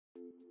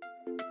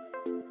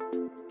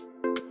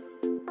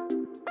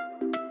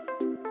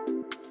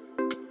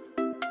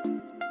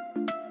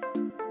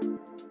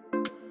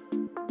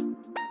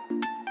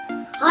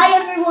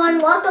everyone,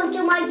 welcome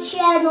to my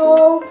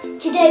channel.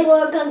 Today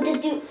we're going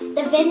to do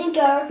the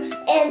vinegar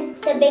and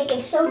the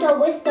baking soda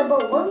with the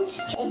balloons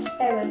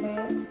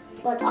experiment.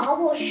 But I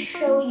will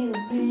show you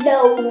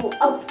blow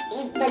up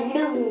a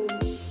balloon.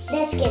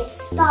 Let's get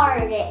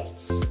started.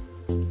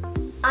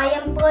 I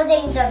am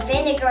putting the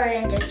vinegar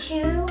in the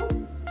tube.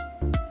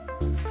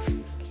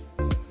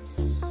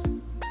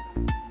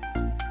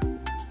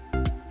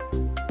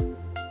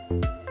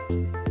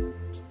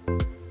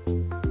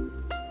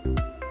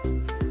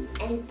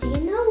 And do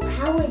you know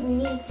how it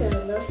needs to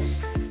look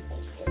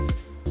like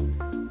this?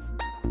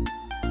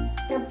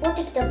 Now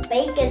putting the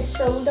baking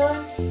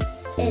soda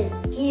in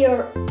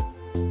here.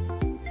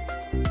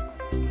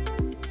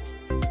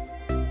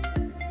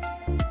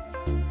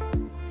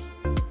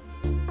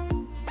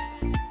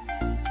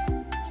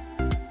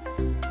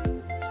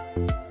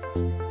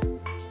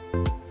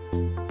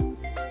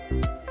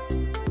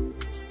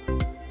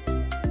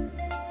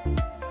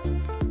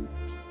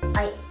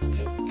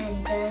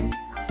 And then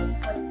I will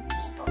put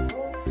the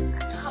bubble on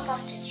top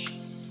of the tube.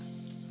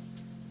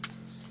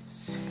 This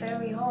is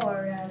very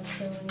hard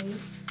actually.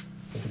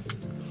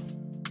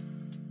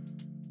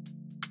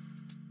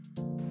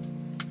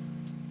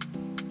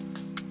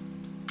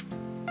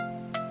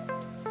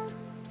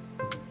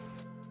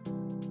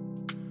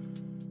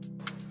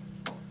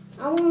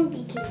 I won't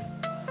be careful.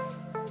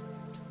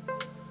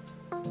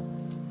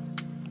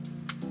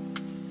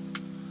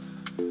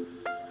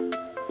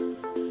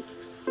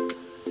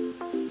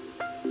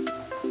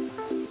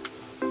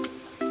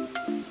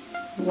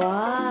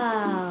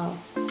 Wow!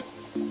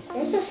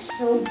 This is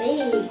so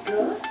big.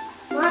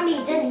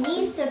 Mommy, that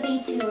needs to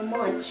be too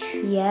much.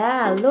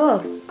 Yeah,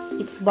 look,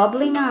 it's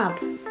bubbling up.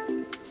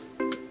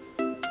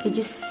 Did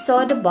you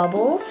saw the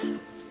bubbles?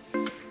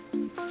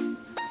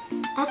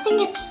 I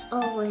think it's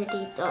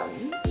already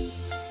done.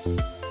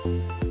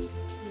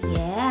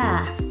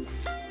 Yeah.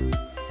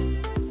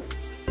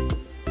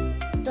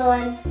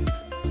 Done.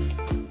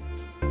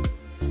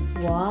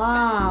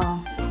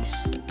 Wow.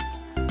 Next.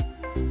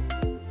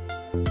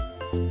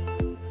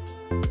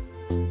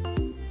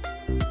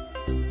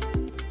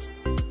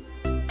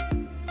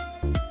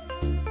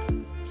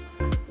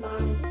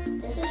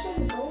 This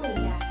isn't going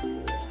that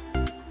good.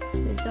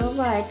 It's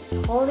alright.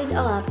 Hold it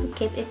up.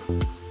 Keep it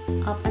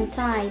up and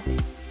tight.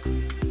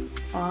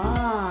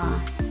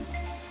 Ah.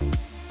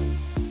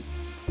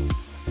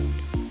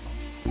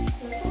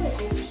 Let's do it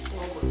and just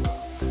blow it up.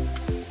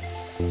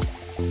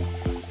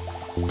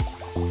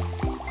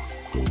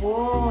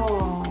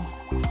 Whoa.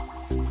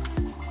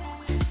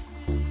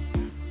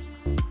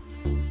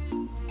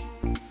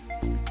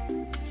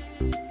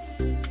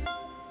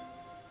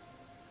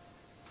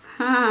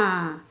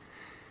 Huh.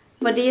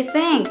 What do you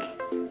think?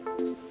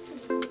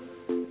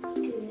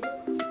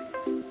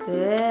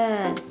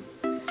 Good.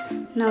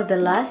 Now the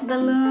last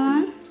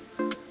balloon.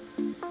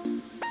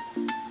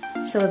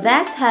 So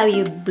that's how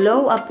you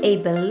blow up a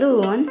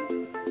balloon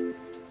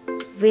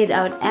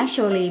without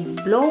actually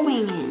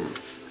blowing it.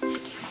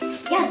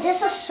 Yeah,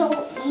 this is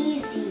so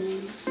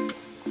easy.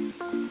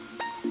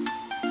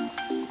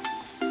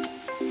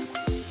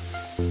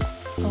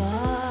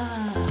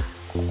 Wow.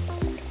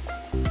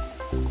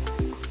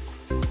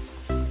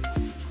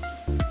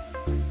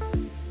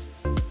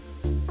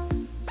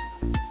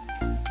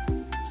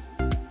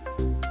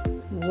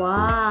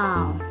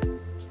 Wow.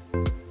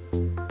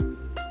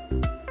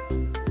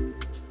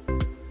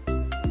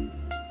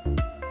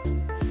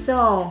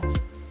 So,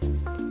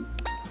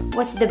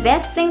 what's the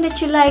best thing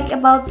that you like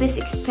about this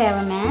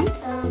experiment?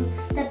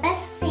 The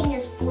best thing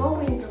is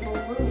blowing the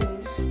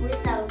balloons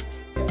without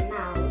the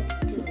mouth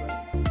doing.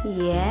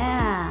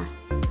 Yeah.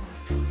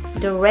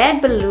 The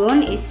red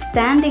balloon is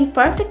standing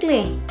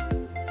perfectly.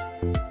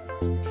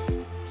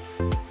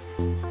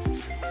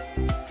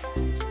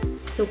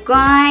 So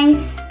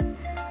guys,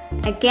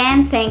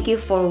 again, thank you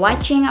for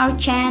watching our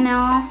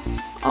channel.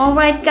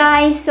 Alright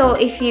guys, so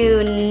if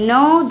you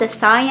know the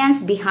science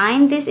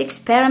behind this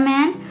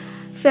experiment,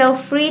 feel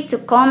free to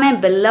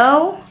comment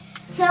below.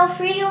 Feel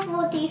free to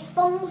put the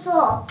thumbs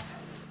up.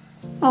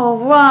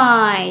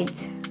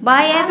 Alright,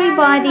 bye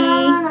everybody.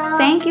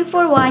 Thank you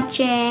for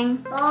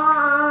watching.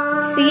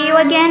 Bye. See you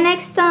again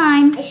next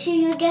time. I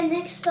see you again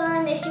next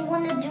time. If you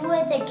want to do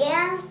it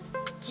again,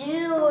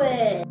 do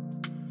it.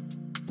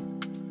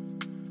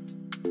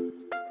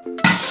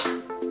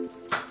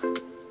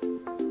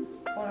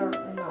 Or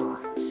not.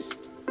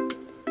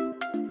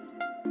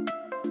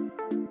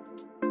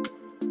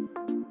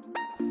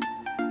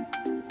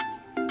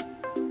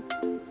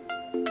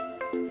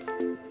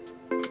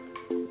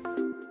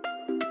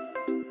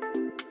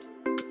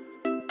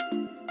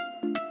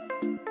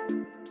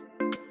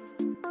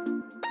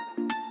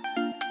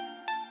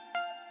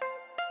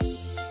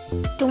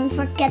 Don't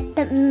forget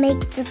to make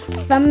the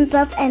thumbs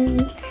up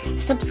and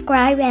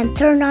subscribe and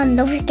turn on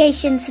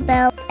notifications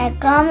bell and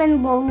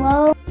comment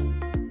below.